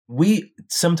we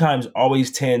sometimes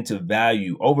always tend to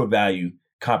overvalue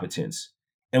competence,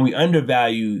 and we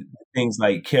undervalue things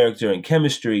like character and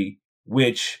chemistry,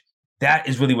 which that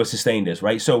is really what sustained us,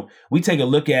 right? So we take a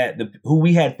look at who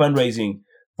we had fundraising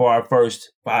for our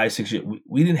first 5-6 years.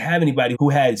 We didn't have anybody who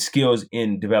had skills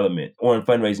in development or in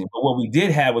fundraising, but what we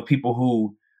did have were people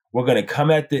who were going to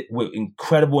come at it with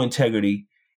incredible integrity,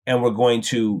 and we're going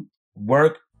to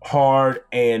work hard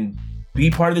and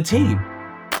be part of the team.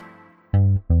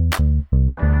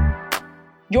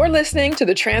 You're listening to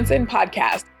the Transcend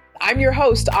Podcast. I'm your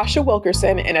host, Asha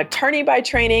Wilkerson, an attorney by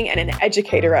training and an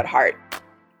educator at heart.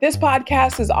 This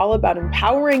podcast is all about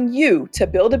empowering you to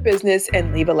build a business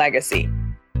and leave a legacy.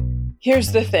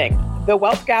 Here's the thing. The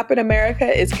wealth gap in America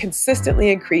is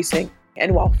consistently increasing.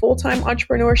 And while full-time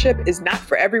entrepreneurship is not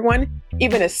for everyone,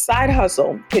 even a side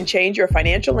hustle can change your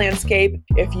financial landscape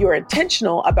if you're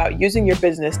intentional about using your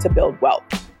business to build wealth.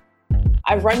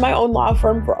 I've run my own law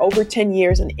firm for over 10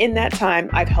 years, and in that time,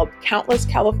 I've helped countless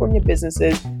California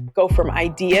businesses go from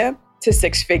idea to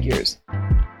 6 figures.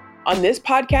 On this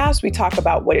podcast, we talk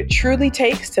about what it truly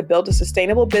takes to build a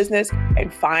sustainable business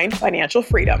and find financial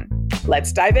freedom.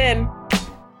 Let's dive in.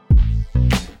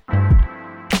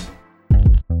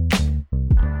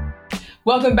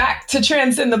 Welcome back to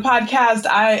Transcend the Podcast.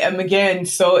 I am again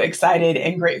so excited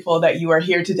and grateful that you are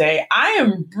here today. I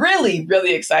am really,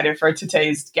 really excited for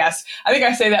today's guest. I think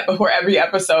I say that before every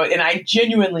episode, and I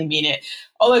genuinely mean it.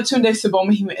 Olatunde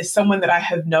Subomahim is someone that I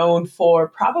have known for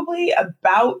probably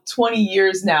about 20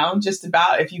 years now, just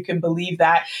about, if you can believe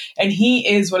that. And he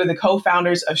is one of the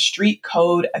co-founders of Street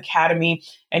Code Academy.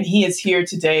 And he is here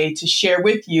today to share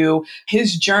with you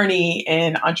his journey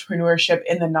in entrepreneurship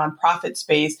in the nonprofit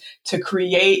space to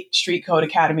create Street Code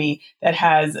Academy that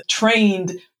has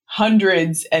trained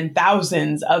hundreds and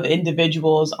thousands of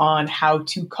individuals on how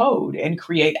to code and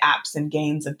create apps and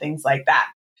games and things like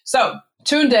that. So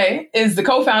Tunde is the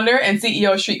co-founder and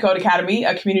CEO of Street Code Academy,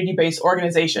 a community-based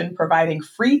organization providing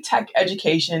free tech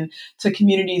education to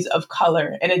communities of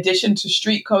color. In addition to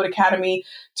Street Code Academy,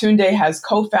 Tunde has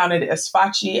co-founded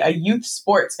Esfachi, a youth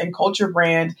sports and culture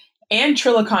brand, and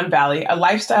Trilicon Valley, a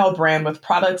lifestyle brand with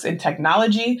products in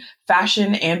technology,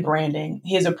 fashion, and branding.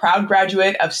 He is a proud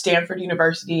graduate of Stanford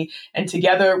University, and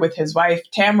together with his wife,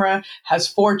 Tamara, has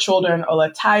 4 children,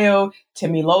 Olatayo,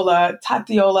 Timilola,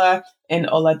 Tatiola, and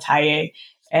Olataye.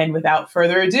 And without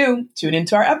further ado, tune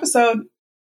into our episode.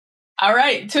 All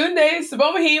right, Tunde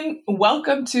Subomahim,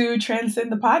 welcome to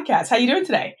Transcend the Podcast. How you doing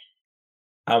today?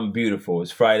 I'm beautiful.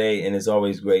 It's Friday, and it's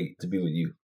always great to be with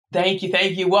you. Thank you.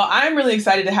 Thank you. Well, I'm really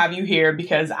excited to have you here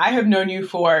because I have known you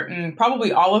for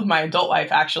probably all of my adult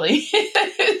life, actually,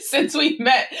 since we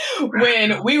met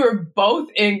when we were both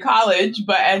in college,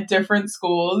 but at different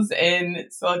schools in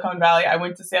Silicon Valley. I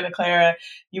went to Santa Clara.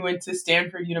 You went to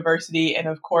Stanford University, and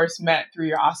of course, met through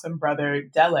your awesome brother,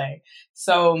 Dele.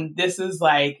 So this is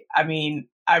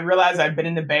I realized I've been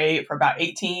in the Bay for about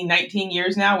 18, 19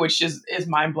 years now, which is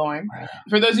mind blowing. Wow.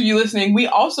 For those of you listening, we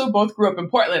also both grew up in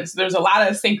Portland. So there's a lot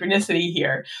of synchronicity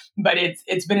here, but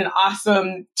it's been an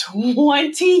awesome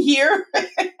 20-year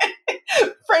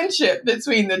friendship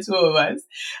between the two of us.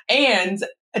 And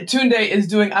Tunde is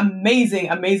doing amazing,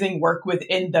 amazing work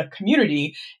within the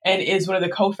community and is one of the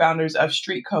co-founders of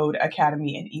Street Code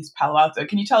Academy in East Palo Alto.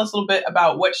 Can you tell us a little bit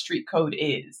about what Street Code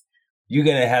is? You're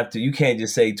going to have to, you can't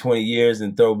just say 20 years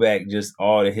and throw back just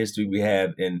all the history we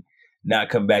have and not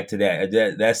come back to that.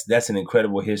 That's an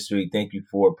incredible history. Thank you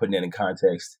for putting that in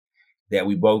context, that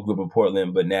we both grew up in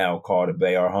Portland, but now call the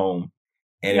Bay our home.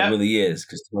 And It really is,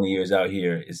 because 20 years out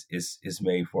here is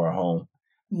made for our home.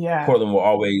 Yeah. Portland will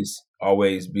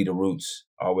always be the roots,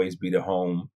 always be the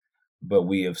home, but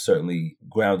we have certainly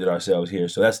grounded ourselves here.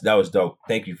 So that was dope.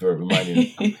 Thank you for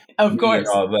reminding of course. And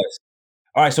all of us.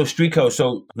 All right, so Street Code.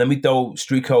 So let me throw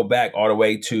Street Code back all the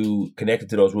way to connected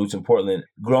to those roots in Portland.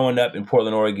 Growing up in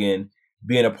Portland, Oregon,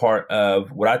 being a part of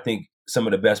what I think some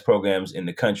of the best programs in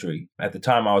the country. At the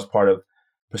time, I was part of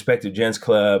Prospective Gents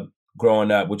Club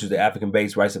growing up, which was the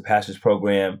African-based Rites of Passage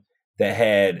program that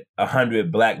had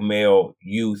 100 Black male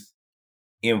youth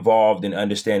involved in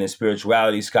understanding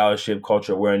spirituality, scholarship,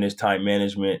 cultural awareness, time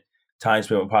management, time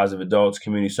spent with positive adults,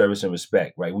 community service, and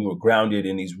respect, right? We were grounded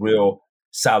in these real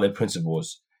solid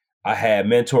principles. I had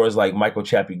mentors like Michael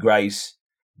Chappie Grice,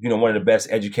 one of the best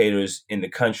educators in the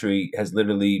country, has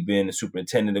literally been a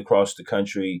superintendent across the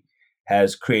country,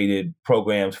 has created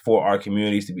programs for our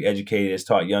communities to be educated, has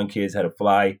taught young kids how to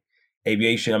fly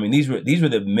aviation. I mean, these were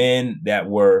the men that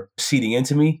were seeding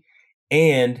into me.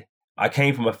 And I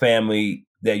came from a family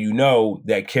that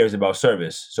that cares about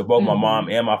service. So both my mom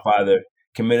and my father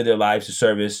committed their lives to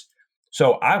service.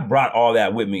 So I brought all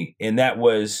that with me. And that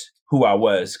was who I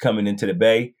was coming into the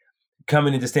Bay,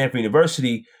 coming into Stanford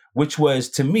University, which was,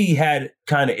 to me, had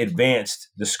kind of advanced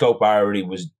the scope I already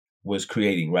was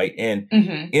creating, right? And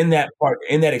in that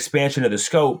expansion of the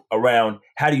scope around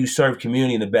how do you serve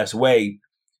community in the best way,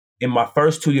 in my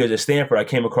first 2 years at Stanford, I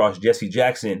came across Jesse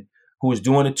Jackson, who was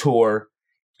doing a tour.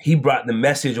 He brought the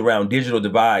message around digital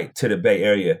divide to the Bay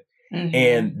Area.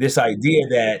 And this idea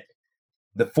that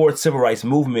the fourth civil rights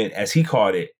movement, as he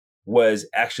called it, was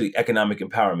actually economic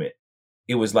empowerment.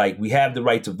 It was like, we have the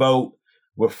right to vote.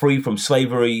 We're free from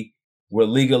slavery. We're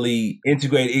legally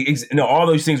integrated. All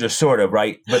those things are sort of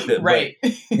right. But but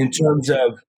in terms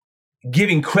of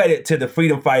giving credit to the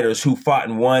freedom fighters who fought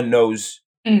and won those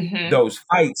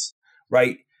fights,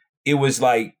 right? It was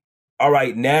like, all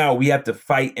right, now we have to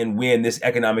fight and win this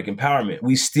economic empowerment.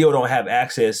 We still don't have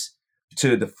access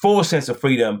to the full sense of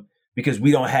freedom because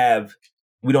we don't have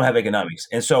economics.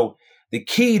 And so the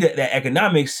key to that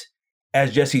economics,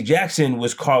 as Jesse Jackson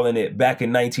was calling it back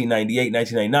in 1998,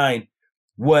 1999,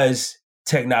 was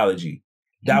technology.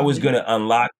 That was going to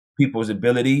unlock people's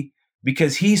ability,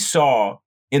 because he saw,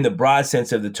 in the broad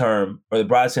sense of the term, or the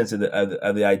broad sense of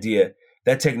the idea,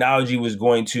 that technology was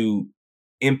going to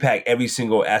impact every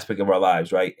single aspect of our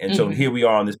lives, right? And so here we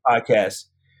are on this podcast,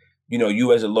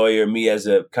 you as a lawyer, me as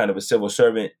a kind of a civil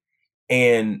servant,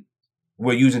 and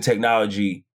we're using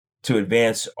technology to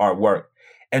advance our work.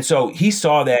 And so he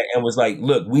saw that and was like,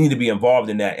 look, we need to be involved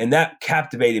in that. And that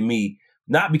captivated me,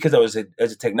 not because I was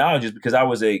as a technologist, because I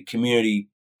was a community.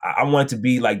 I wanted to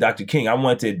be like Dr. King. I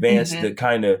wanted to advance the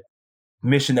kind of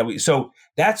mission so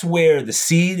that's where the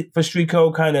seed for Street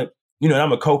Code kind of, and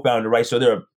I'm a co-founder, right? So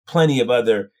there are plenty of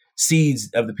other seeds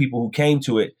of the people who came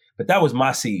to it, but that was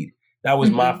my seed. That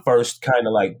was my first kind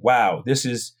of like, wow, this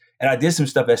is, and I did some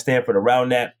stuff at Stanford around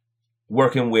that,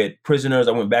 working with prisoners.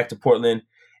 I went back to Portland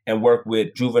and worked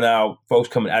with juvenile folks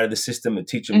coming out of the system and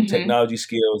teach them technology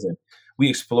skills. And we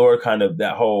explored kind of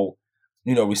that whole,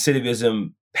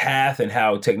 recidivism path and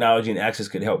how technology and access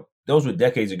could help. Those were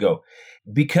decades ago.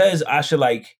 Because I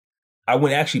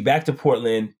went actually back to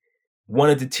Portland,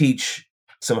 wanted to teach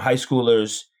some high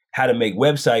schoolers how to make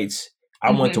websites.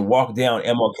 I wanted to walk down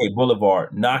MLK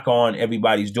Boulevard, knock on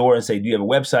everybody's door and say, do you have a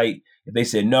website? If they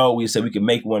said no, we said we could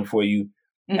make one for you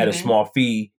at a small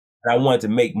fee. And I wanted to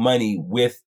make money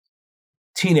with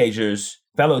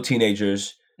fellow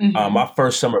teenagers, my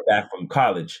first summer back from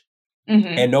college.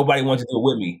 And nobody wanted to do it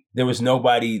with me. There was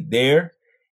nobody there.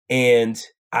 And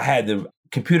I had the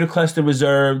computer cluster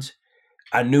reserved.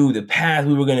 I knew the path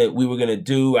we were gonna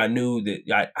do. I knew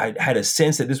that I had a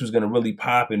sense that this was gonna really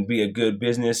pop and be a good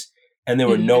business. And there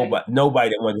were nobody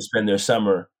that wanted to spend their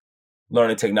summer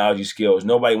learning technology skills.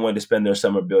 Nobody wanted to spend their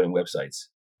summer building websites.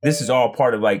 This is all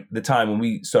part of like the time when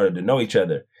we started to know each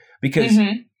other, because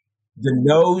the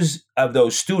no's of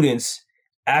those students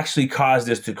actually caused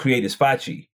us to create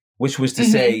Isfachi, which was to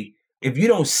say, if you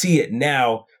don't see it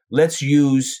now, let's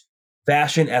use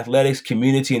fashion, athletics,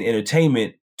 community, and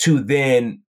entertainment to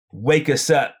then wake us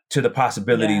up to the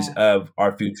possibilities of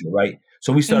our future, right?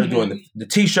 So we started doing the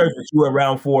t-shirts, which you were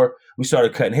around for. We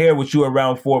started cutting hair, which you were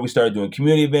around for. We started doing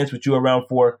community events, which you were around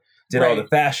for. Did all the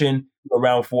fashion you were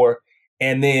around for.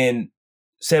 And then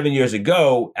 7 years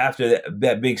ago, after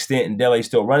that big stint in Delhi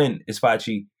still running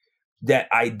Isfachi, that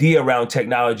idea around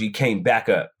technology came back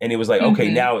up. And it was like,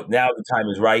 okay, now the time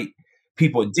is right.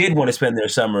 People did want to spend their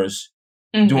summers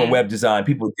doing web design.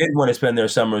 People did want to spend their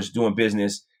summers doing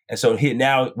business. And so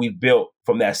now we've built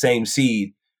from that same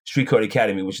seed Street Code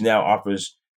Academy, which now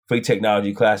offers free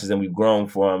technology classes. And we've grown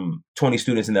from 20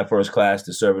 students in that first class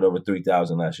to serving over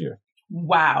 3,000 last year.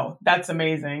 Wow, that's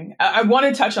amazing. I want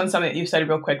to touch on something that you said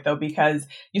real quick, though, because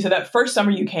you said that first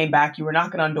summer you came back, you were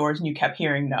knocking on doors and you kept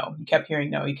hearing no. You kept hearing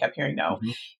no. You kept hearing no.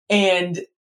 And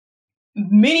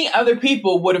many other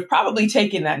people would have probably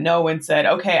taken that no and said,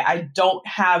 okay, I don't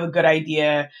have a good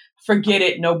idea. Forget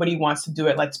it. Nobody wants to do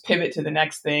it. Let's pivot to the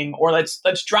next thing, or let's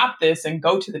drop this and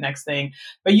go to the next thing.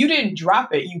 But you didn't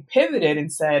drop it. You pivoted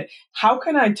and said, how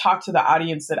can I talk to the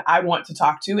audience that I want to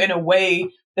talk to in a way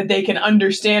that they can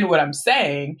understand what I'm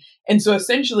saying? And so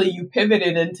essentially you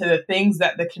pivoted into the things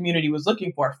that the community was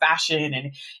looking for,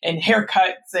 fashion and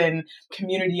haircuts and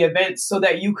community events, so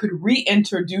that you could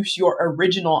reintroduce your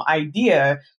original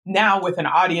idea now with an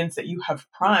audience that you have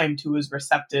primed who is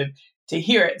receptive to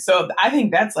hear it. So I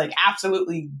think that's like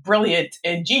absolutely brilliant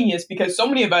and genius, because so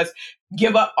many of us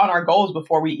give up on our goals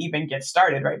before we even get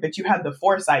started, right? But you had the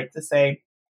foresight to say,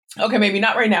 okay, maybe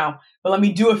not right now, but let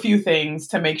me do a few things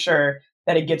to make sure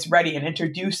that it gets ready and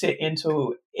introduce it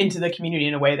into the community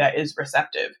in a way that is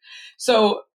receptive.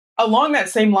 So along that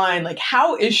same line, like,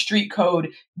 how is Street Code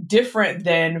different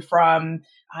than from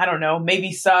I don't know,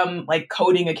 maybe some like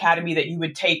coding academy that you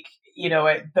would take,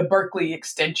 at the Berkeley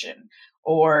extension,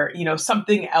 or,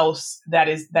 something else that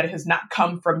has not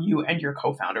come from you and your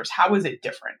co-founders? How is it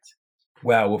different?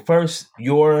 Wow. Well, first,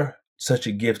 you're such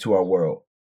a gift to our world.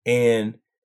 And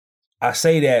I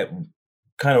say that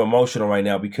kind of emotional right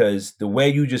now because the way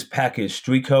you just packaged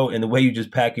StreetCode and the way you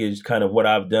just packaged kind of what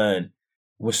I've done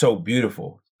was so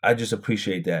beautiful. I just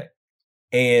appreciate that.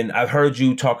 And I've heard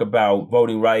you talk about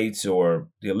voting rights or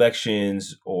the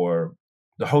elections or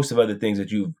the host of other things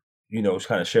that you've,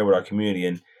 kind of share with our community.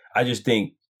 And I just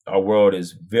think our world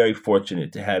is very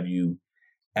fortunate to have you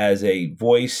as a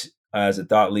voice, as a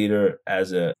thought leader,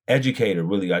 as an educator.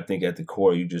 Really, I think at the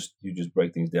core, you just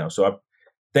break things down. So I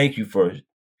thank you for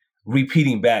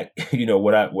repeating back,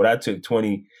 what I took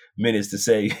 20 minutes to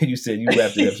say. You said you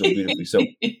wrapped it up so beautifully. So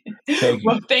thank you.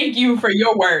 Well, thank you for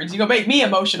your words. You're going to make me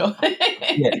emotional.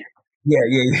 Yeah.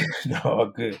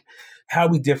 No, good. How are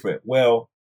we different? Well,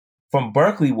 from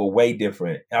Berkeley, we're way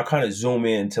different. I'll kind of zoom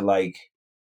into like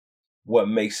what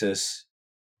makes us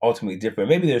ultimately different.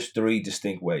 Maybe there's 3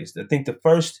 distinct ways. I think the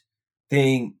first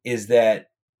thing is that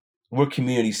we're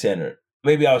community centered.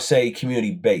 Maybe I'll say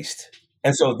community based.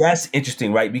 And so that's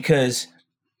interesting, right? Because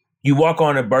you walk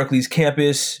on a Berkeley's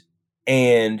campus,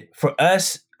 and for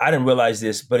us, I didn't realize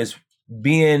this, but it's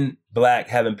being Black,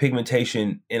 having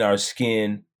pigmentation in our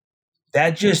skin,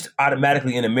 that just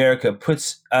automatically in America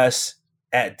puts us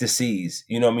at dis-ease.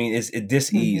 You know what I mean? It's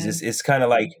dis-ease. Mm-hmm. It's kind of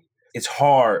like it's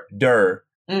harder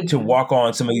to walk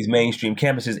on some of these mainstream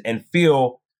campuses and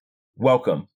feel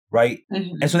welcome, right?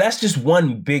 Mm-hmm. And so that's just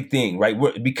one big thing, right?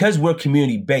 Because we're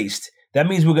community based, that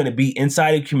means we're going to be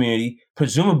inside a community,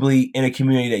 presumably in a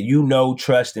community that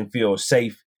trust, and feel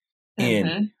safe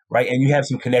in, right? And you have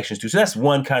some connections to. So that's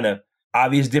one kind of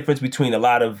obvious difference between a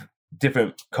lot of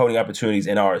different coding opportunities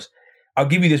and ours. I'll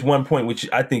give you this one point, which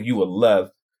I think you will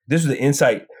love. This was the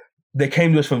insight that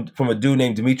came to us from a dude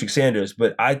named Demetric Sanders,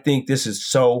 but I think this is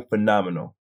so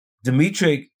phenomenal.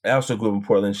 Demetric also grew up in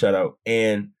Portland, shout out,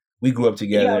 and we grew up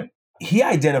together. Yeah. He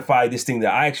identified this thing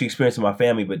that I actually experienced in my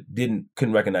family, but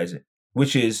couldn't recognize it,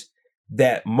 which is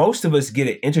that most of us get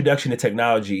an introduction to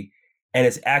technology, and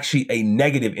it's actually a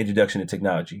negative introduction to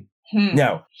technology.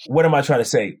 Now, what am I trying to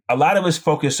say? A lot of us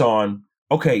focus on,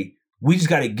 okay, we just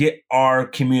got to get our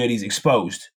communities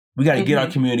exposed. We got to get our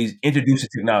communities introduced to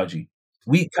technology.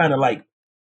 We kind of like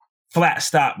flat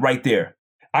stop right there.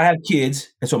 I have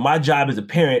kids, and so my job as a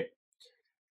parent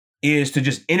is to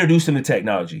just introduce them to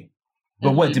technology.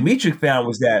 But what Demetric found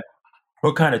was that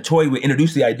we're kind of toyed with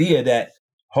introduce the idea that,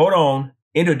 hold on,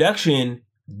 introduction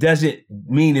doesn't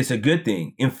mean it's a good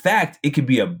thing. In fact, it could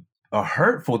be a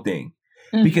hurtful thing.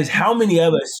 Because how many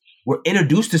of us were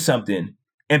introduced to something,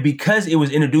 and because it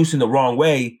was introduced in the wrong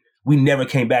way, we never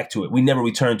came back to it. We never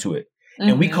returned to it.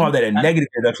 And we call that a negative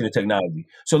introduction to technology.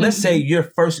 So let's say your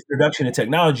first introduction to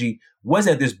technology was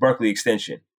at this Berkeley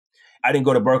extension. I didn't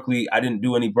go to Berkeley. I didn't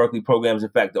do any Berkeley programs. In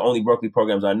fact, the only Berkeley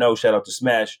programs I know, shout out to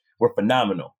Smash, were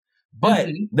phenomenal. But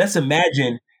let's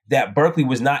imagine that Berkeley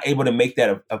was not able to make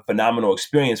that a phenomenal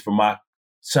experience for my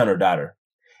son or daughter.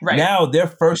 Right. Now, their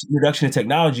first introduction to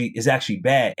technology is actually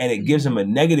bad, and it gives them a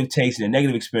negative taste and a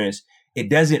negative experience. It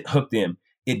doesn't hook them.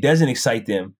 It doesn't excite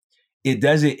them. It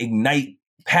doesn't ignite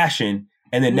passion.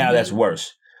 And then now that's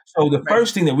worse. So the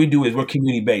first thing that we do is we're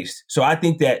community-based. So I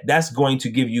think that that's going to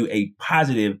give you a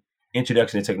positive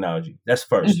introduction to technology. That's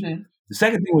first. The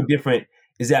second thing we're different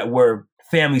is that we're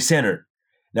family-centered.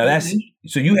 Now that's,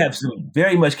 so you have some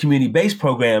very much community-based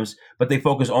programs, but they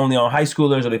focus only on high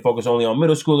schoolers, or they focus only on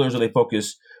middle schoolers, or they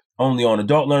focus only on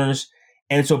adult learners.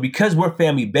 And so because we're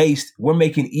family-based, we're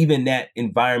making even that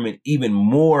environment even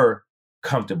more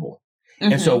comfortable.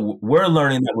 And so we're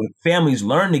learning that when families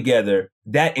learn together,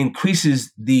 that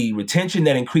increases the retention,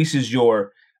 that increases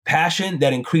your passion,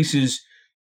 that increases,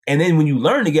 and then when you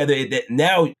learn together,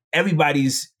 now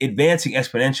everybody's advancing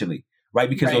exponentially,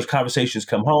 right? Because those conversations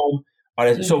come home.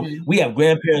 So we have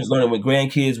grandparents learning with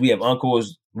grandkids, we have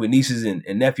uncles with nieces and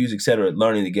nephews, et cetera,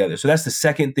 learning together. So that's the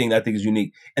second thing that I think is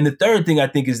unique. And the third thing I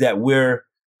think is that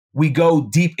we go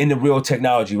deep into real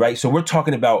technology, right? So we're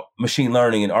talking about machine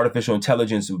learning and artificial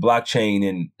intelligence and blockchain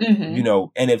and,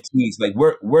 NFTs. Like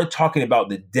we're talking about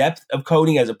the depth of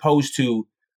coding as opposed to,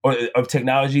 or of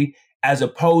technology, as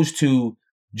opposed to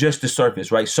just the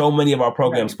surface, right? So many of our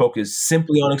programs focus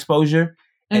simply on exposure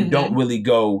and don't really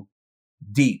go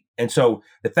deep. And so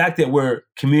the fact that we're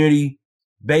community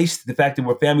based, the fact that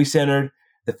we're family centered,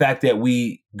 the fact that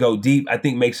we go deep, I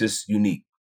think makes us unique.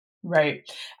 Right.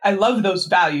 I love those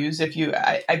values. If you,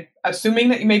 I assuming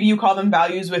that maybe you call them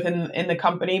values within in the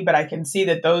company, but I can see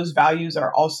that those values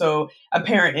are also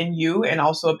apparent in you and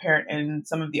also apparent in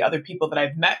some of the other people that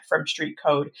I've met from Street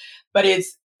Code. But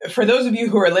it's for those of you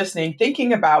who are listening,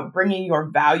 thinking about bringing your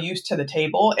values to the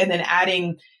table and then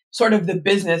adding sort of the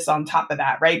business on top of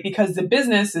that, right? Because the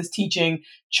business is teaching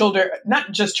children,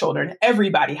 not just children,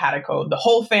 everybody how to code, the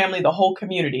whole family, the whole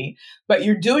community, but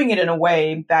you're doing it in a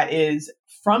way that is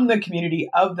from the community,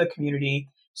 of the community,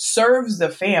 serves the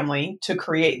family to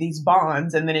create these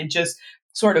bonds. And then it just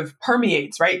sort of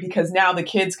permeates, right? Because now the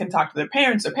kids can talk to their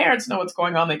parents know what's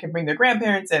going on. They can bring their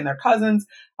grandparents and their cousins,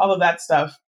 all of that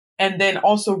stuff. And then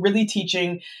also really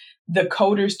teaching the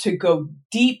coders to go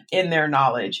deep in their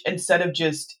knowledge instead of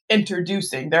just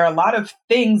introducing. There are a lot of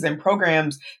things and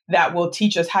programs that will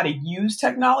teach us how to use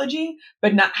technology,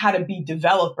 but not how to be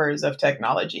developers of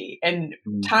technology. And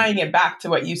tying it back to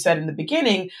what you said in the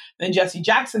beginning, and Jesse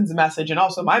Jackson's message, and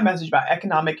also my message about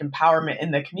economic empowerment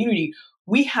in the community,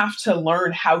 we have to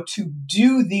learn how to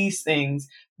do these things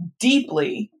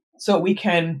deeply so we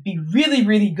can be really,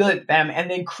 really good at them and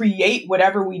then create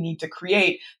whatever we need to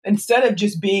create instead of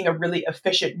just being a really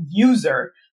efficient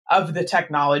user of the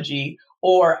technology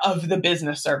or of the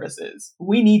business services.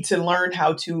 We need to learn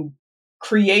how to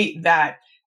create that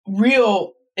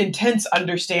real intense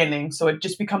understanding so it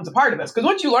just becomes a part of us. Because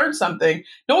once you learn something,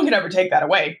 no one can ever take that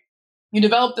away. You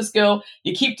develop the skill,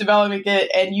 you keep developing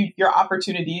it, and your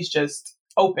opportunities just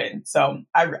open. So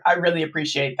I really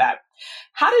appreciate that.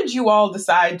 How did you all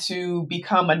decide to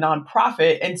become a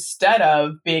nonprofit instead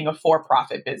of being a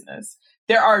for-profit business?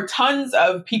 There are tons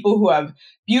of people who have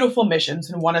beautiful missions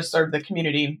and want to serve the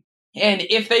community. And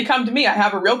if they come to me, I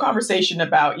have a real conversation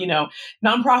about,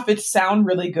 nonprofits sound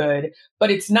really good,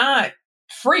 but it's not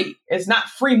free. It's not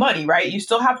free money, right? You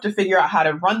still have to figure out how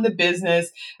to run the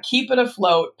business, keep it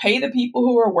afloat, pay the people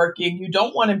who are working. You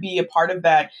don't want to be a part of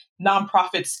that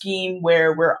nonprofit scheme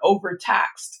where we're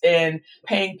overtaxed and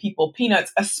paying people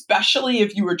peanuts, especially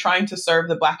if you were trying to serve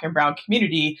the Black and Brown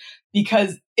community,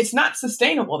 because it's not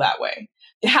sustainable that way.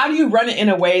 How do you run it in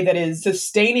a way that is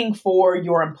sustaining for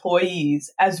your employees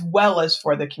as well as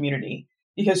for the community?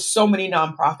 Because so many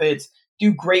nonprofits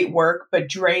do great work, but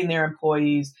drain their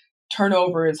employees.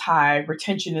 Turnover is high,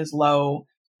 retention is low,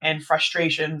 and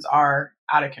frustrations are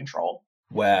out of control.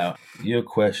 Wow. Your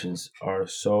questions are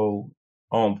so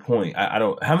on point. I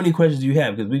don't, how many questions do you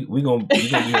have? Because we're going to be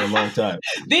here a long time.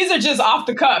 These are just off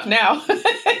the cuff now.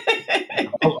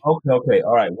 Okay.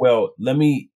 All right. Well,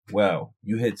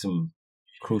 you hit some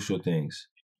crucial things.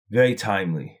 Very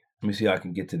timely. Let me see how I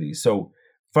can get to these. So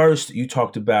first, you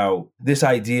talked about this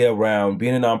idea around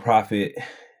being a nonprofit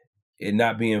and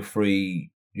not being free.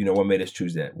 What made us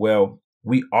choose that? Well,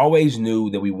 we always knew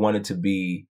that we wanted to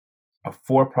be a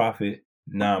for-profit,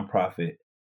 nonprofit,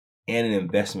 and an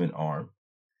investment arm.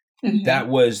 Mm-hmm. That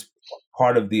was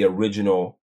part of the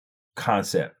original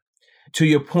concept. To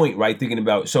your point, right? Thinking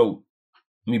about, so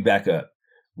let me back up.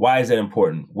 Why is that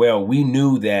important? Well, we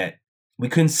knew that we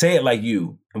couldn't say it like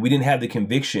you, and we didn't have the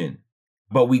conviction,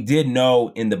 but we did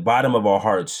know in the bottom of our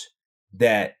hearts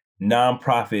that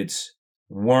nonprofits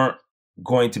weren't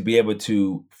going to be able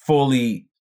to fully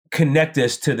connect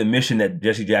us to the mission that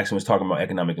Jesse Jackson was talking about,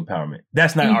 economic empowerment.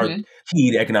 That's not our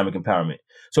key to economic empowerment.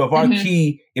 So if our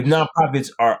key, if nonprofits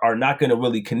are not going to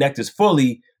really connect us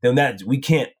fully, then we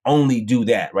can't only do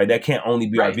that, right? That can't only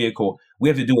be our vehicle. We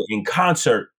have to do it in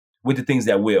concert with the things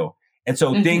that will. And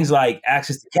so things like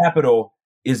access to capital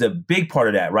is a big part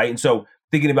of that, right? And so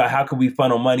thinking about how can we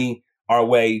funnel money our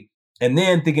way, and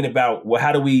then thinking about, well,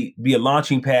 how do we be a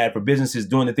launching pad for businesses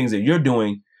doing the things that you're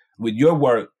doing with your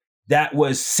work? That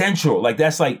was central. Like,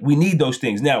 that's like, we need those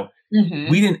things. Now,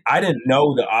 I didn't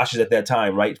know the Oshers at that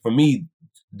time, right? For me,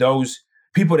 those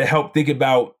people to help think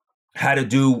about how to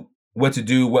do, what to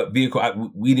do, what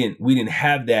vehicle, we didn't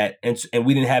have that. And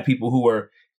we didn't have people who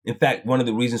were, in fact, one of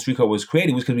the reasons Street Code was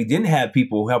created was because we didn't have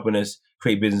people helping us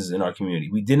create businesses in our community.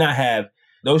 We did not have,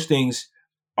 those things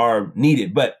are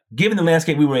needed. But given the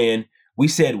landscape we were in, we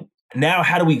said, now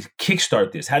how do we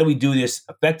kickstart this? How do we do this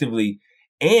effectively?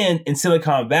 And in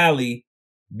Silicon Valley,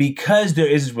 because there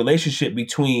is this relationship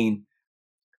between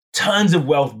tons of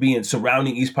wealth being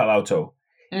surrounding East Palo Alto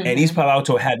and East Palo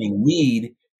Alto having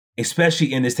need,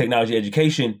 especially in this technology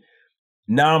education,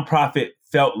 nonprofit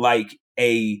felt like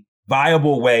a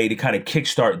viable way to kind of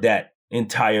kickstart that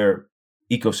entire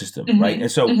ecosystem, right? And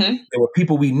so there were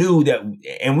people we knew that,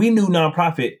 and we knew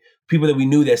nonprofit, people that we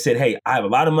knew that said, hey, I have a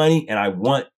lot of money and I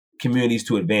want communities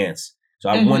to advance. So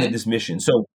I wanted this mission.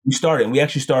 So we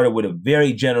actually started with a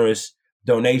very generous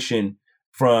donation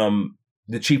from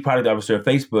the chief product officer of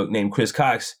Facebook named Chris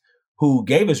Cox, who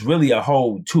gave us really a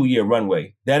whole 2-year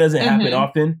runway. That doesn't happen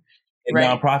often in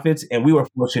nonprofits, and we were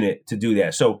fortunate to do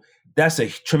that. So that's a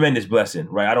tremendous blessing,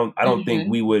 right? I don't think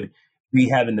we would be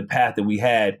having the path that we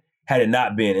had it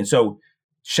not been. And so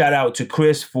shout out to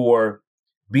Chris for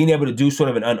being able to do sort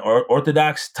of an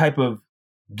unorthodox type of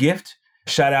gift.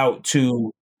 Shout out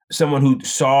to someone who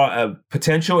saw a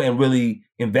potential and really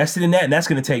invested in that. And that's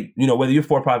going to take, whether you're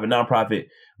for-profit, nonprofit,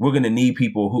 we're going to need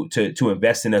people who to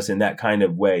invest in us in that kind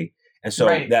of way. And so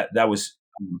that was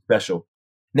special.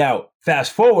 Now,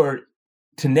 fast forward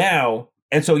to now.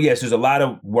 And so, yes, there's a lot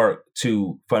of work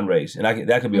to fundraise. And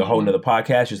that could be a whole nother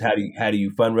podcast, just how do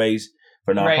you fundraise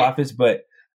for nonprofits? But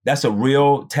that's a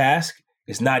real task.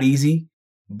 It's not easy.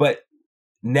 But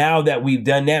now that we've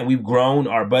done that, we've grown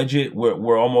our budget.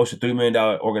 We're almost a $3 million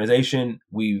organization.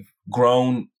 We've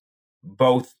grown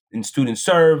both in students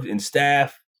served, in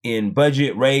staff, in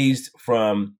budget, raised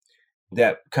from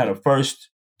that kind of first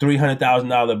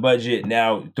 $300,000 budget,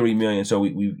 now $3 million. So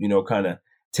we kind of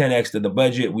 10x to the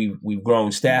budget. We've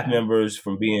grown staff members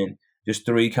from being just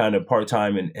 3 kind of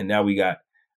part-time, and now we got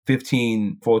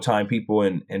 15 full-time people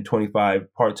and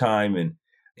 25 part-time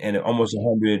and almost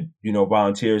 100,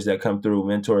 volunteers that come through,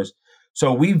 mentors.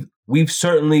 So we've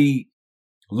certainly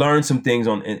learned some things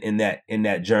in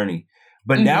that journey.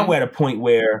 But now we're at a point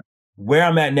where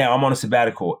I'm at now, I'm on a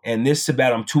sabbatical, and this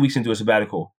sabbatical, I'm 2 weeks into a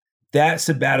sabbatical. That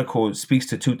sabbatical speaks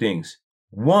to 2 things.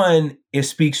 One, it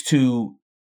speaks to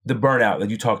the burnout that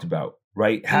you talked about,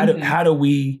 right? How do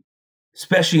we,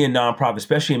 especially in nonprofit,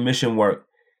 especially in mission work,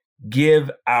 give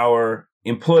our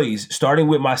employees, starting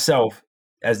with myself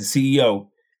as the CEO,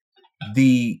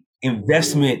 the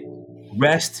investment,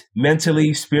 rest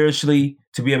mentally, spiritually,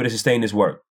 to be able to sustain this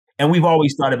work. And we've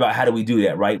always thought about how do we do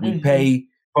that, right? We pay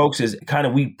folks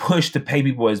we push to pay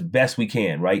people as best we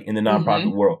can, right? In the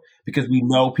nonprofit world, because we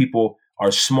know people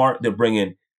are smart. They're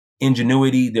bringing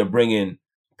ingenuity. They're bringing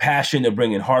passion. They're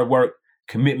bringing hard work,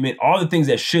 commitment, all the things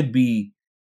that should be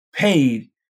paid.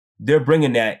 They're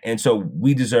bringing that. And so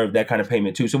we deserve that kind of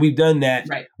payment too. So we've done that.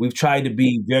 Right. We've tried to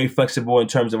be very flexible in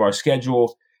terms of our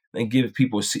schedule and give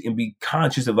people and be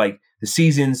conscious of like the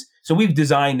seasons. So we've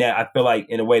designed that, I feel like,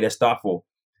 in a way that's thoughtful.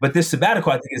 But this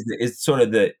sabbatical, I think, is sort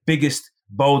of the biggest,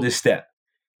 boldest step,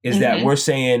 is that we're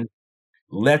saying,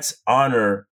 let's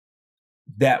honor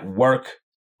that work,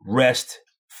 rest,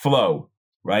 flow,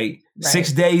 right?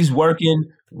 6 days working,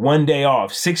 1 day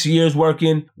off, 6 years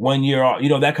working, 1 year off,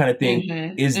 that kind of thing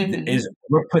is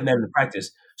we're putting that into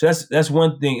practice. So that's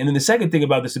one thing. And then the second thing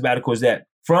about the sabbatical is that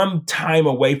from time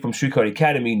away from Street Code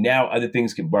Academy, now other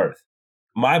things can birth.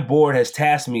 My board has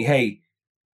tasked me, hey,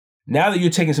 now that you're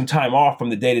taking some time off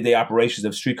from the day-to-day operations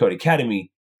of Street Code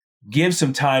Academy, give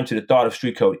some time to the thought of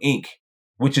Street Code Inc.,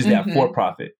 which is that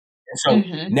for-profit. And so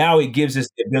now it gives us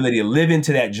the ability to live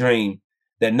into that dream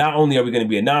that not only are we going to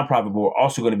be a nonprofit, but we're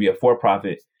also going to be a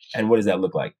for-profit. And what does that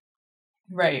look like?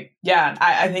 Right. Yeah.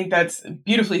 I think that's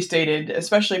beautifully stated,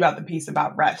 especially about the piece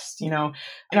about rest. In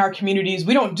our communities,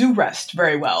 we don't do rest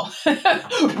very well.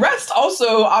 Rest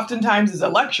also oftentimes is a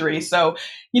luxury. So,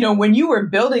 when you are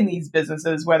building these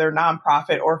businesses, whether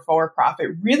nonprofit or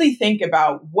for-profit, really think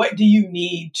about, what do you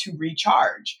need to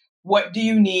recharge? What do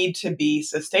you need to be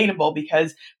sustainable?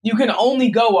 Because you can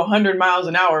only go 100 miles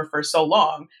an hour for so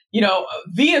long.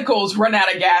 Vehicles run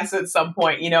out of gas at some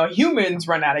point, humans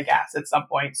run out of gas at some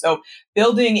point. So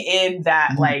building in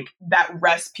that, that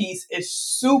rest piece is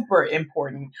super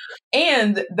important.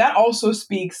 And that also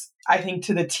speaks, I think,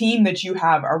 to the team that you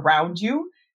have around you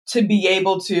to be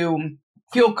able to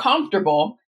feel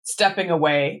comfortable stepping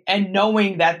away and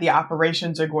knowing that the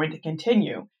operations are going to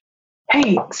continue.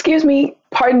 Hey, excuse me.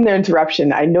 Pardon the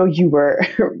interruption. I know you were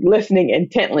listening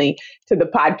intently to the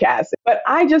podcast, but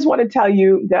I just want to tell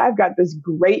you that I've got this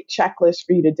great checklist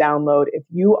for you to download if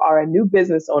you are a new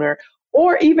business owner,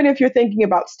 or even if you're thinking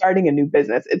about starting a new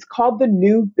business. It's called the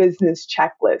New Business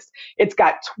Checklist. It's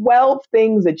got 12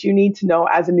 things that you need to know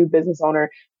as a new business owner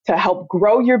to help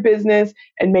grow your business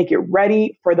and make it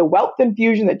ready for the wealth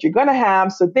infusion that you're going to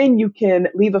have, so then you can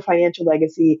leave a financial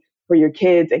legacy for your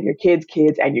kids and your kids'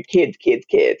 kids and your kids' kids'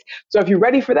 kids. So if you're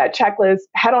ready for that checklist,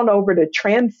 head on over to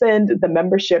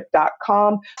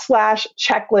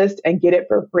transcendthemembership.com/checklist and get it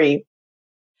for free.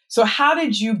 So how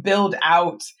did you build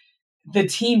out the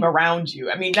team around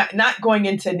you? I mean, not going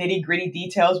into nitty gritty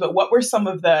details, but what were some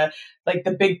of the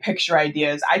big picture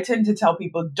ideas? I tend to tell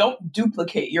people, don't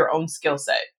duplicate your own skill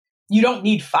set. You don't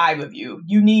need 5 of you.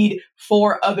 You need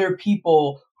 4 other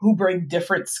people who bring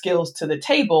different skills to the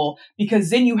table,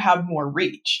 because then you have more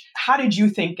reach. How did you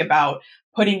think about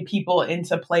putting people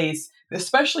into place,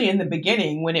 especially in the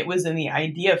beginning when it was in the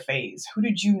idea phase? Who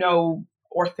did you know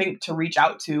or think to reach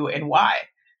out to, and why?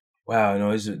 Wow,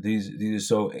 no, these are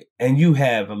so, and you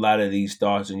have a lot of these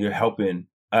thoughts, and you're helping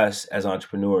us as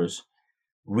entrepreneurs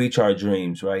reach our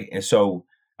dreams, right? And so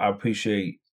I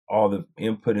appreciate all the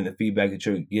input and the feedback that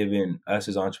you're giving us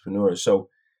as entrepreneurs. So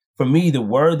for me, the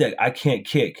word that I can't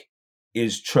kick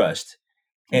is trust,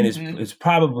 and it's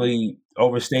probably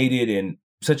overstated and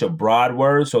such a broad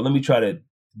word. So let me try to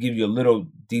give you a little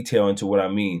detail into what I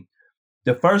mean.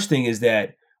 The first thing is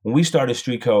that when we started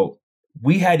Street Code,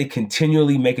 we had to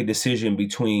continually make a decision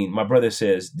between, my brother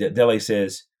says, Dele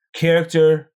says,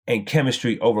 character and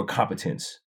chemistry over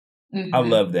competence. I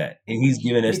love that. And he's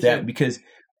giving us that because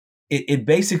it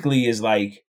basically is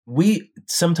like we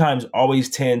sometimes always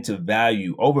tend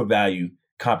to overvalue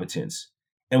competence.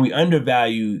 And we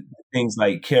undervalue things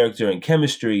like character and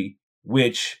chemistry,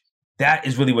 which that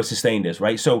is really what sustained us,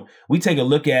 right? So we take a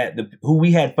look at who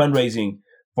we had fundraising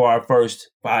for our first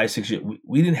 5-6 years.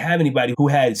 We didn't have anybody who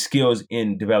had skills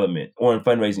in development or in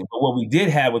fundraising. But what we did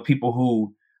have were people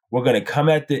who were going to come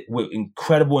at it with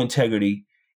incredible integrity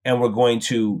and were going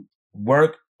to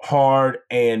work hard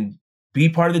and be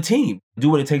part of the team, do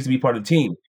what it takes to be part of the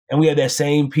team. And we had that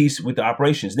same piece with the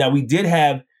operations. Now, we did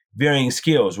have varying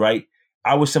skills, right?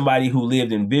 I was somebody who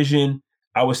lived in vision.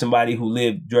 I was somebody who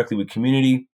lived directly with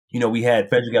community. We had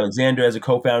Frederick Alexander as a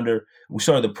co-founder. We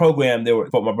started the program. There were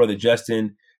my brother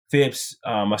Justin Phipps,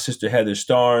 my sister Heather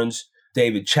Starnes,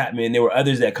 David Chapman. There were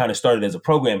others that kind of started as a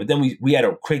program, but then we had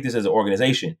to create this as an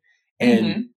organization.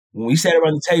 And when we sat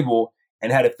around the table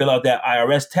and had to fill out that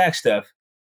IRS tax stuff,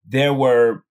 there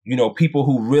were, people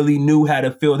who really knew how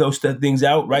to fill those things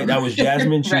out, right? That was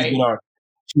Jasmine. She's been our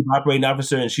chief operating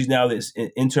officer, and she's now this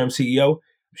interim CEO.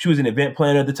 She was an event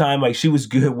planner at the time. Like, she was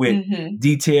good with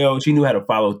detail. She knew how to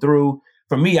follow through.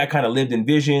 For me, I kind of lived in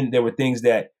vision. There were things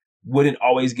that wouldn't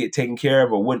always get taken care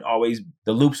of, or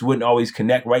the loops wouldn't always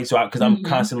connect, right? So because I'm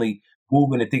constantly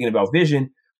moving and thinking about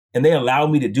vision, and they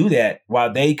allowed me to do that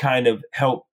while they kind of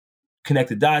help connect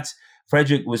the dots.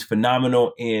 Frederick was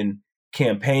phenomenal in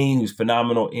campaign. He was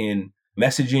phenomenal in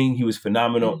messaging. He was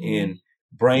phenomenal in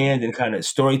brand and kind of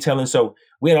storytelling. So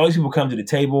we had all these people come to the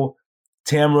table.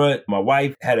 Tamara, my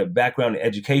wife, had a background in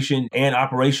education and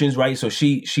operations, right? So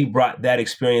she brought that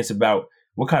experience about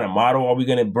what kind of model are we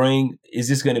going to bring? Is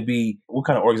this going to be, what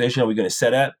kind of organization are we going to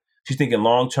set up? She's thinking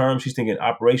long-term. She's thinking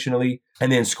operationally.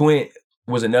 And then Squint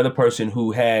was another person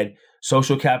who had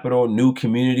social capital, knew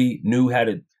community, knew how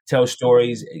to tell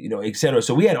stories, et cetera.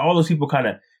 So we had all those people kind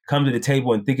of come to the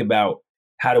table and think about,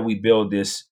 how do we build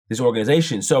this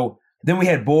organization? So then we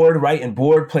had board, right? And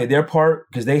board played their part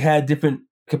because they had different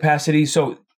capacities.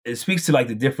 So it speaks to like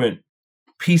the different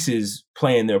pieces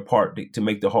playing their part to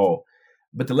make the whole.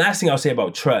 But the last thing I'll say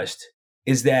about trust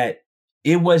is that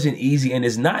it wasn't easy, and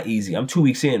it's not easy. I'm 2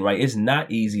 weeks in, right? It's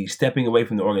not easy stepping away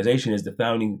from the organization as the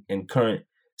founding and current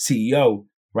CEO,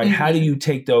 right? How do you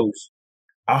take those?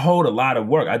 I hold a lot of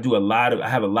work. I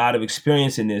have a lot of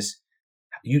experience in this.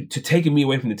 Taking me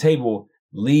away from the table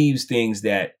leaves things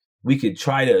that we could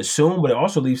try to assume, but it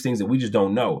also leaves things that we just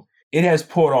don't know. It has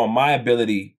poured on my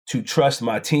ability to trust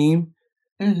my team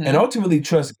and ultimately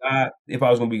trust God, if I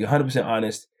was going to be 100%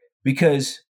 honest,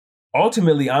 because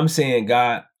ultimately I'm saying,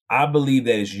 God, I believe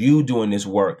that it's you doing this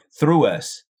work through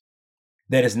us,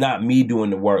 that it's not me doing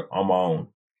the work on my own.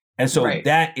 And so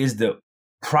that is the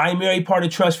primary part of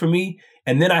trust for me.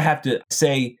 And then I have to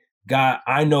say, God,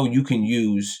 I know you can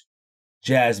use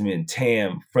Jasmine,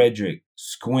 Tam, Frederick,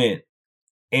 Squint,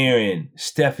 Aaron,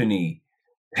 Stephanie,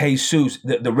 Jesus,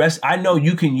 the rest. I know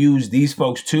you can use these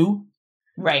folks too,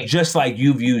 right? Just like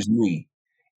you've used me.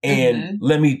 And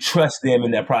let me trust them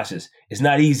in that process. It's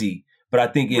not easy, but I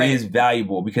think it is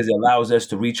valuable because it allows us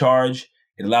to recharge.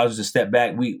 It allows us to step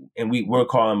back. We're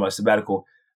calling a sabbatical,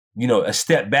 a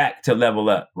step back to level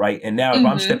up, right? And now if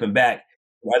I'm stepping back,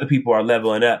 other people are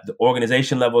leveling up. The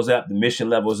organization levels up, the mission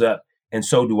levels up, and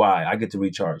so do I. I get to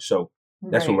recharge. So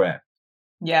that's where we're at.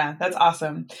 Yeah, that's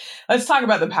awesome. Let's talk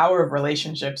about the power of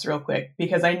relationships real quick,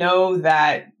 because I know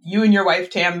that you and your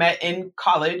wife, Tam, met in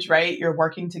college, right? You're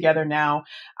working together now.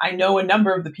 I know a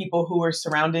number of the people who are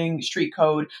surrounding Street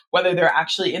Code, whether they're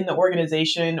actually in the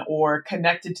organization or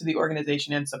connected to the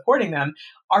organization and supporting them,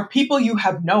 are people you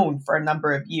have known for a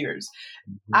number of years.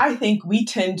 I think we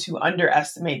tend to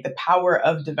underestimate the power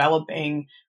of developing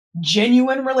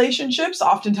genuine relationships.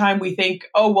 Oftentimes we think,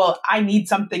 oh, well, I need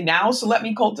something now, so let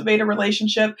me cultivate a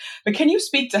relationship. But can you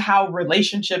speak to how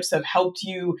relationships have helped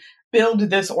you build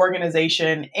this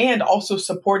organization and also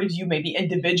supported you maybe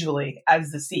individually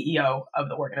as the CEO of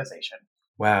the organization?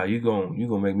 Wow, you're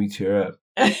gonna make me tear up.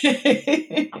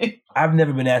 I've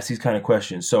never been asked these kind of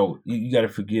questions, so you got to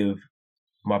forgive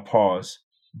my pause.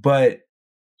 But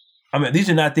I mean, these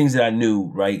are not things that I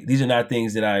knew, right? These are not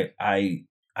things that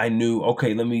I knew,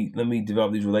 okay, let me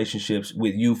develop these relationships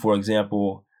with you, for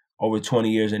example, over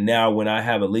 20 years. And now when I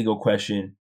have a legal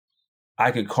question,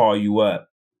 I could call you up.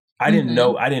 I didn't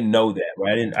know that,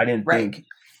 right? I didn't Right. think,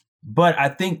 but I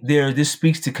think this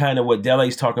speaks to kind of what Dele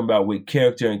is talking about with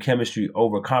character and chemistry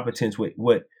over competence.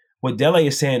 What Dele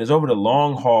is saying is over the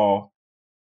long haul,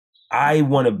 I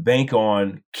want to bank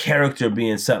on character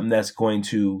being something that's going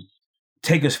to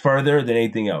take us further than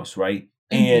anything else, right?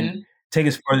 And take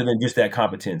us further than just that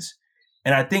competence.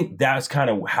 And I think that's kind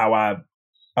of how I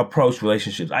approach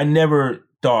relationships. I never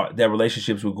thought that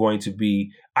relationships were going to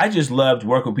be, I just loved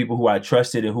working with people who I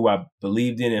trusted and who I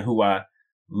believed in and who I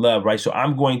loved, right? So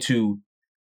I'm going to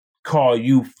call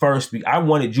you first. I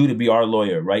wanted you to be our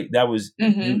lawyer, right? That was,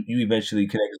 you eventually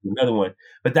connected to another one.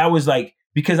 But that was like,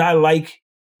 because I like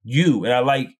you and I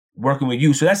like working with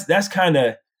you. So that's kind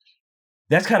of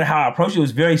how I approached it. It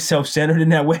was very self-centered in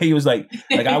that way. It was like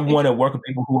I want to work with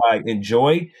people who I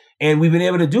enjoy, and we've been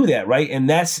able to do that, right? And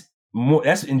that's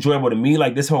enjoyable to me.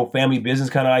 Like this whole family business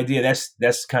kind of idea,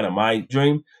 that's kind of my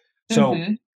dream. So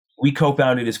we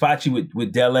co-founded Isfachi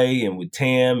with Dele and with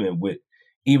Tam and with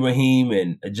Ibrahim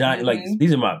and Ajani. Like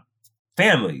these are my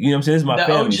family. You know what I'm saying? This is my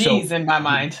family. The OGs in my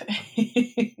mind.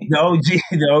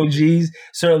 the OGs,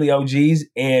 certainly OGs.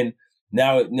 And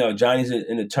now, Johnny's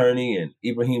an attorney and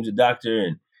Ibrahim's a doctor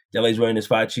and Dele's wearing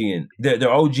Isfachi and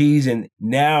they're OGs. And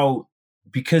now,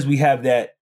 because we have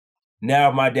that, now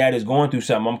if my dad is going through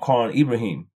something, I'm calling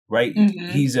Ibrahim, right?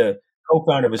 He's a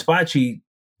co-founder of Isfachi,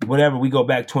 whatever, we go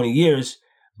back 20 years,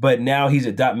 but now he's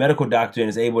a medical doctor and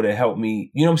is able to help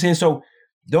me. You know what I'm saying? So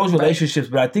those relationships,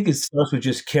 but I think it starts with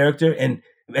just character. And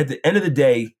at the end of the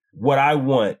day, what I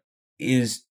want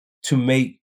is to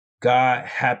make God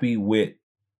happy with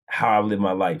how I live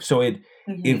my life. So it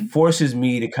forces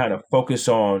me to kind of focus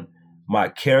on my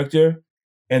character.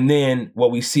 And then what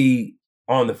we see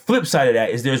on the flip side of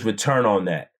that is there's return on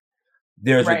that.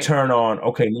 There's return on,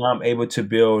 okay, now I'm able to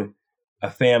build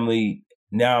a family.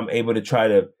 Now I'm able to try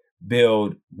to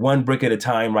build one brick at a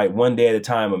time, right? One day at a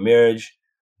time, a marriage.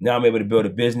 Now I'm able to build a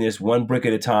business one brick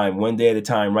at a time, one day at a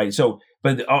time, right? So,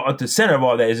 but at the center of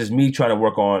all that is just me trying to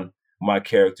work on my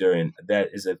character. And that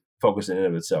is a focus in and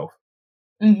of itself.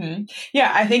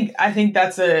 Yeah, I think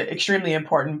that's an extremely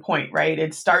important point, right?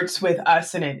 It starts with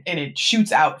us and it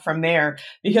shoots out from there,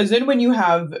 because then when you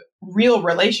have real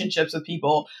relationships with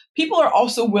people are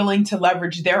also willing to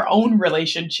leverage their own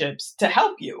relationships to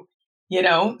help you,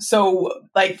 So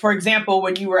like, for example,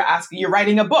 when you were asking, you're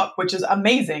writing a book, which is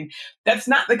amazing. That's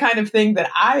not the kind of thing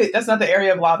that's not the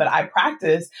area of law that I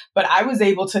practice, but I was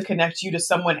able to connect you to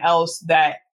someone else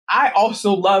that I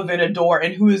also love and adore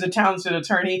and who is a talented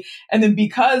attorney. And then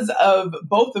because of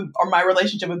my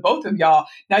relationship with both of y'all,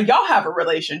 now y'all have a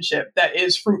relationship that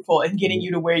is fruitful and getting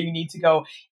you to where you need to go.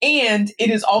 And it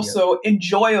is also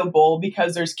enjoyable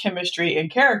because there's chemistry and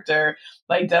character,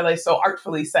 like Dele so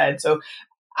artfully said. So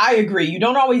I agree. You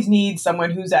don't always need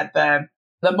someone who's at the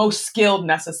most skilled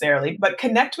necessarily, but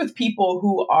connect with people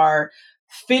who are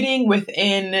fitting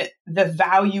within the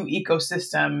value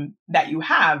ecosystem that you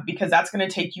have, because that's going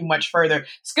to take you much further.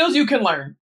 Skills you can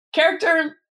learn.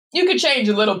 Character, you could change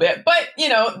a little bit, but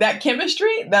that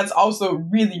chemistry, that's also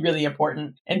really, really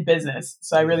important in business.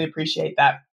 So I really appreciate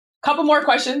that. Couple more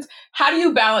questions. How do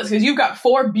you balance? Because you've got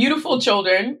 4 beautiful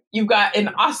children. You've got an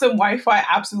awesome wife I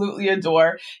absolutely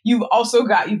adore. You've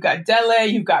got Dele,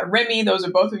 you've got Remy. Those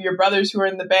are both of your brothers who are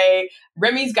in the Bay.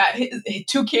 Remy's got his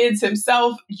 2 kids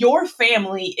himself. Your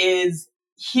family is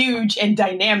huge and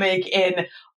dynamic and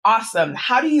awesome.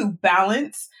 How do you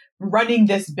balance running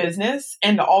this business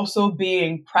and also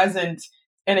being present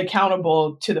and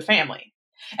accountable to the family?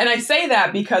 And I say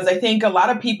that because I think a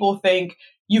lot of people think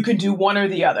you could do one or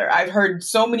the other. I've heard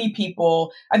so many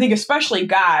people, I think especially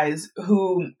guys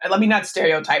who, let me not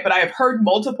stereotype, but I have heard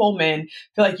multiple men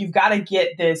feel like you've got to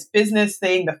get this business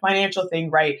thing, the financial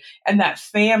thing right, and that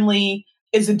family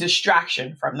is a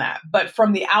distraction from that. But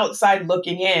from the outside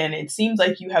looking in, it seems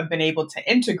like you have been able to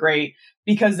integrate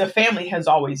because the family has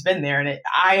always been there. And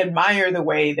I admire the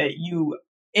way that you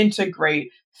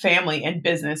integrate family and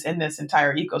business in this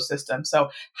entire ecosystem. So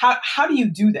how do you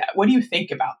do that? What do you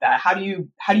think about that? How do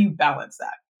you balance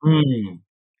that?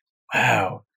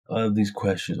 Wow. I love these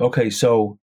questions. Okay.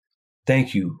 So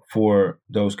thank you for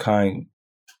those kind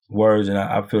words. And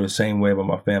I feel the same way about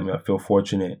my family. I feel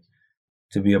fortunate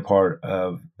to be a part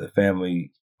of the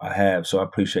family I have. So I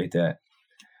appreciate that.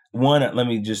 One, let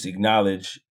me just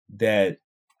acknowledge that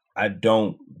I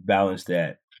don't balance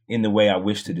that in the way I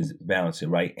wish to balance it,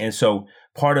 right? And so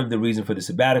part of the reason for the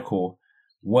sabbatical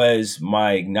was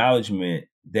my acknowledgement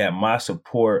that my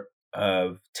support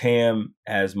of Tam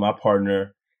as my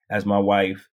partner, as my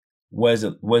wife, was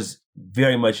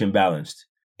very much imbalanced.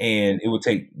 And it would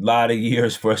take a lot of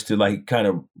years for us to like kind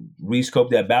of rescope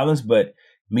that balance. But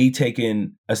me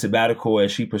taking a sabbatical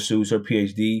as she pursues her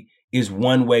PhD is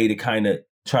one way to kind of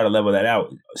try to level that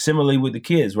out. Similarly with the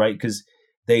kids, right? Because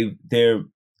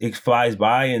it flies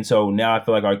by, and so now I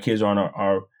feel like our kids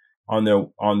are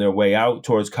on their way out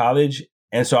towards college,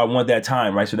 and so I want that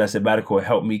time, right? So that sabbatical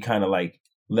helped me kind of like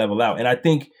level out. And I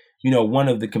think one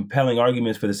of the compelling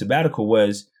arguments for the sabbatical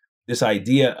was this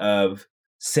idea of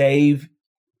save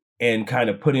and kind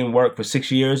of put in work for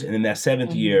 6 years, and then that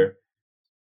seventh year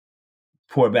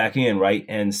pour back in, right?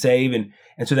 And save.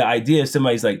 And so the idea is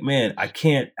somebody's like, man,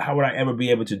 how would I ever be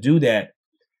able to do that?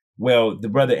 Well, the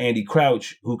brother Andy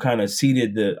Crouch, who kind of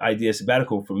seeded the idea of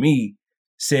sabbatical for me,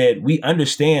 said, we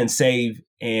understand save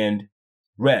and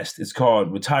rest. It's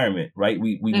called retirement, right?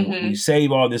 We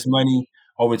save all this money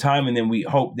over time, and then we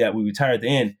hope that we retire at the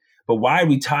end. But why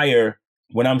retire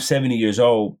when I'm 70 years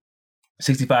old,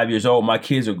 65 years old, my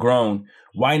kids are grown?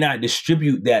 Why not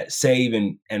distribute that save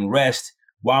and rest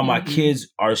while my kids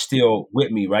are still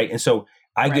with me, right? And so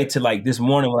I get to like this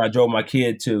morning when I drove my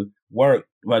kid to work,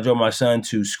 when I drove my son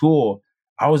to school,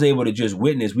 I was able to just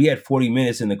witness. We had 40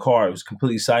 minutes in the car. It was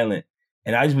completely silent.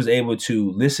 And I just was able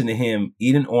to listen to him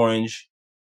eat an orange,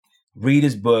 read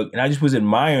his book. And I just was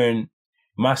admiring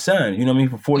my son,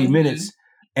 for 40 minutes.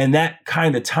 And that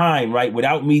kind of time, right?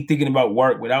 Without me thinking about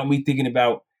work, without me thinking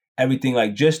about everything,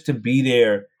 like just to be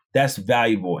there, that's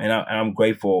valuable. And I'm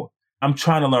grateful. I'm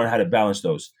trying to learn how to balance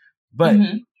those. But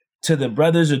to the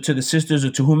brothers or to the sisters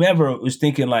or to whomever was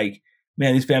thinking like,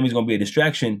 man, this family's going to be a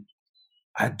distraction,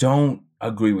 I don't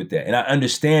agree with that. And I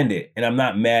understand it. And I'm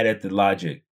not mad at the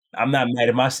logic. I'm not mad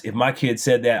if my kid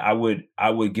said that, I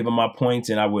would give him my points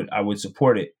and I would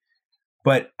support it.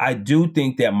 But I do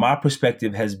think that my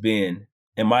perspective has been,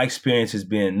 and my experience has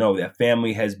been, no, that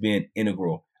family has been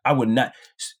integral.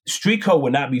 Street Code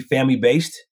would not be family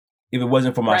based if it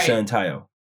wasn't for my son Tayo.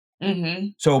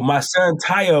 So my son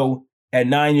Tayo at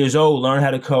 9 years old learned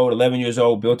how to code, 11 years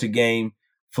old, built a game,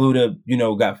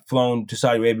 got flown to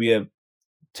Saudi Arabia,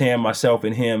 Tam, myself,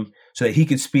 and him, so that he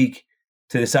could speak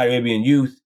to the Saudi Arabian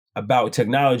youth about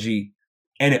technology.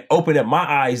 And it opened up my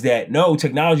eyes that no,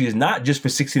 technology is not just for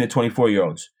 16 to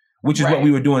 24-year-olds, which is what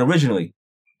we were doing originally.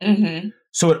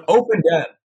 So it opened up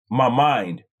my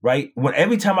mind, right?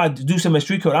 Every time I do some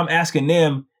Street Code, I'm asking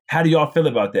them, how do y'all feel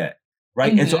about that?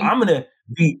 Right. And so I'm going to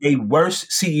be a worse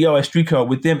CEO at Street Code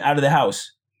with them out of the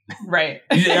house. Right.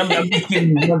 I'm just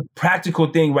giving you one practical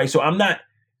thing, right? So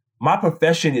my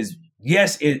profession is,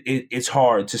 yes, it's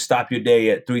hard to stop your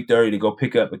day at 3:30 to go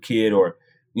pick up a kid, or,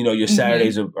 your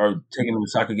Saturdays are taking them to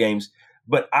soccer games.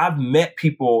 But I've met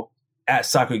people at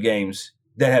soccer games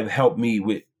that have helped me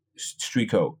with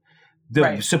Street Code.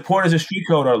 The supporters of Street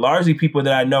Code are largely people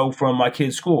that I know from my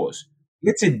kids' schools.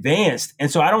 It's advanced.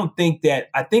 And so I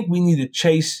think we need to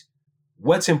chase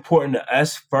what's important to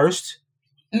us first.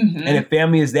 And if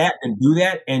family is that, then do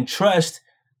that and trust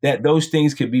that those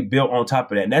things could be built on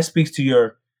top of that. And that speaks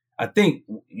to I think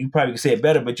you probably could say it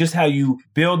better, but just how you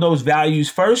build those values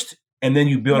first and then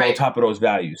you build on top of those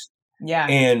values. Yeah.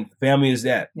 And family is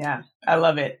that. Yeah. I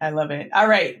love it. I love it. All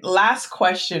right. Last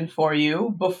question for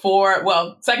you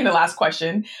second to last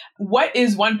question. What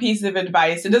is one piece of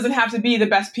advice? It doesn't have to be the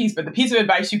best piece, but the piece of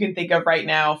advice you can think of right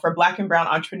now for Black and Brown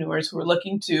entrepreneurs who are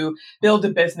looking to build a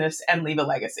business and leave a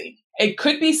legacy. It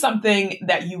could be something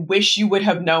that you wish you would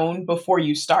have known before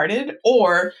you started,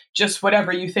 or just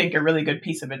whatever you think a really good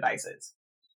piece of advice is.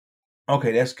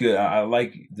 Okay, that's good. I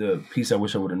like the piece I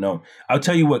wish I would have known. I'll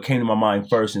tell you what came to my mind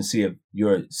first and see if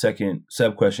your second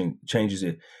sub-question changes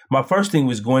it. My first thing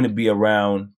was going to be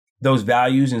around those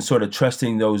values and sort of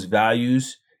trusting those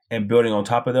values and building on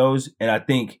top of those. And I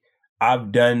think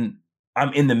I'm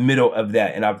in the middle of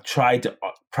that, and I've tried to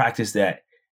practice that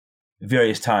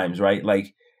various times, right?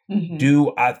 Like,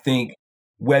 do I think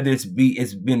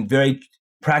it's been very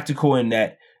practical in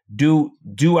that, do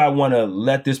I want to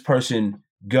let this person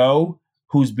go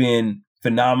who's been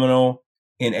phenomenal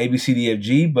in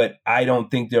ABCDFG, but I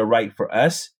don't think they're right for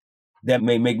us? That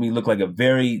may make me look like a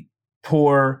very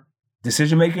poor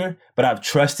decision maker, but I've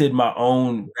trusted my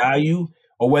own value.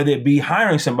 Or whether it be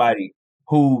hiring somebody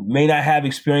who may not have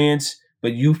experience,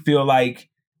 but you feel like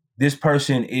this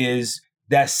person is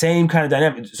that same kind of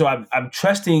dynamic. So I'm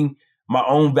trusting my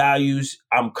own values.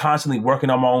 I'm constantly working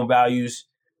on my own values.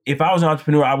 If I was an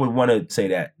entrepreneur, I would want to say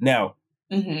that. Now,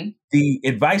 the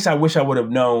advice I wish I would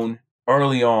have known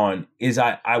early on is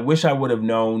I wish I would have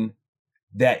known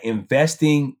that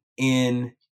investing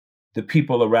in the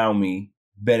people around me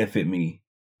benefit me.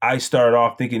 I started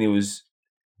off thinking it was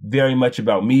very much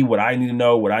about me, what I need to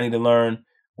know, what I need to learn,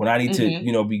 what I need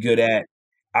to, be good at.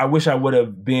 I wish I would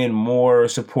have been more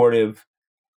supportive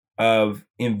of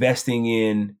investing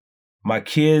in my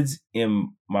kids, in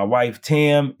my wife,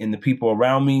 Tam, and the people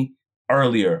around me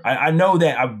earlier. I know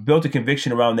that I've built a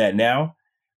conviction around that now,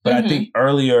 but I think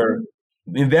earlier,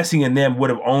 investing in them would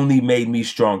have only made me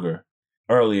stronger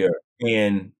earlier.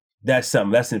 And that's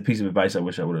a piece of advice I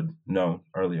wish I would have known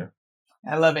earlier.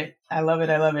 I love it. I love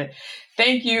it. I love it.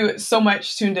 Thank you so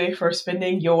much, Tunde, for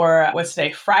spending your, what's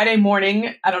today, Friday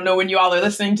morning. I don't know when you all are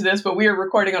listening to this, but we are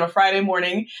recording on a Friday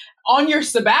morning on your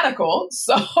sabbatical.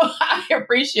 So I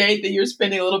appreciate that you're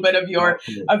spending a little bit of your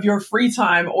free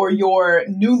time or your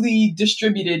newly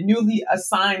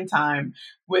assigned time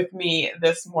with me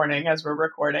this morning as we're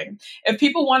recording. If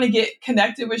people want to get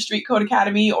connected with Street Code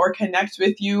Academy or connect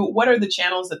with you, what are the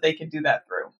channels that they can do that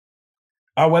through?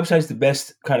 Our website's the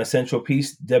best kind of central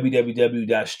piece.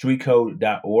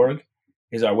 www.streetcode.org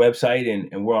is our website,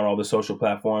 and we're on all the social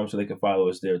platforms, so they can follow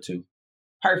us there too.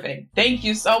 Perfect. Thank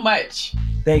you so much.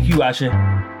 Thank you,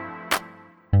 Asha.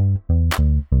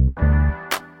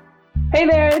 Hey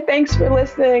there, thanks for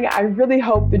listening. I really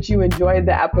hope that you enjoyed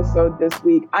the episode this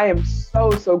week. I am so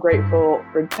grateful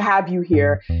to have you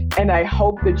here, and I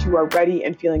hope that you are ready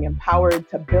and feeling empowered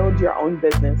to build your own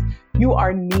business. You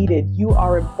are needed, you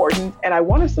are important, and I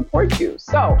want to support you.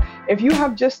 So if you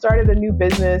have just started a new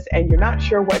business and you're not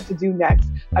sure what to do next,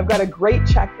 I've got a great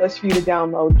checklist for you to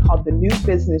download called the New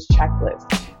Business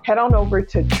Checklist. Head on over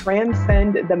to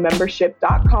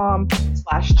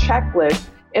transcendthemembership.com/checklist.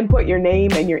 Input your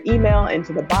name and your email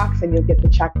into the box and you'll get the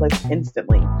checklist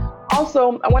instantly.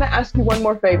 Also, I want to ask you one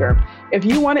more favor. If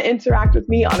you want to interact with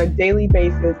me on a daily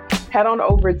basis, head on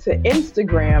over to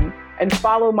Instagram and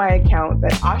follow my account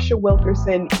at Asha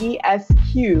Wilkerson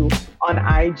ESQ on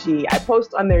IG. I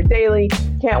post on there daily.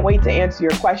 Can't wait to answer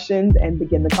your questions and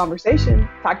begin the conversation.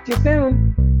 Talk to you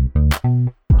soon.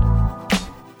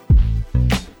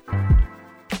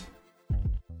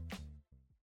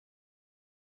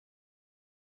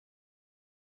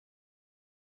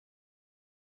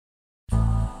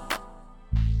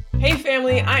 Hey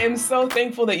family, I am so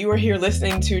thankful that you are here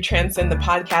listening to Transcend the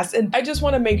Podcast. And I just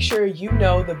want to make sure you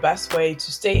know the best way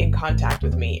to stay in contact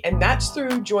with me. And that's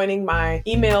through joining my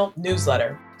email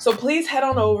newsletter. So please head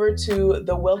on over to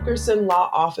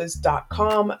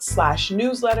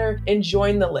thewilkersonlawoffice.com/newsletter and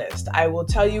join the list. I will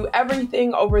tell you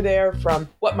everything over there, from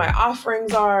what my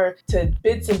offerings are to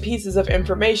bits and pieces of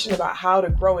information about how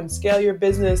to grow and scale your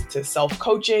business, to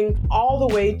self-coaching, all the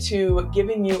way to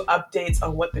giving you updates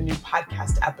on what the new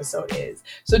podcast episode is.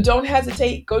 So don't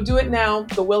hesitate. Go do it now.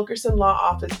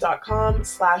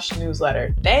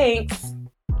 thewilkersonlawoffice.com/newsletter. Thanks.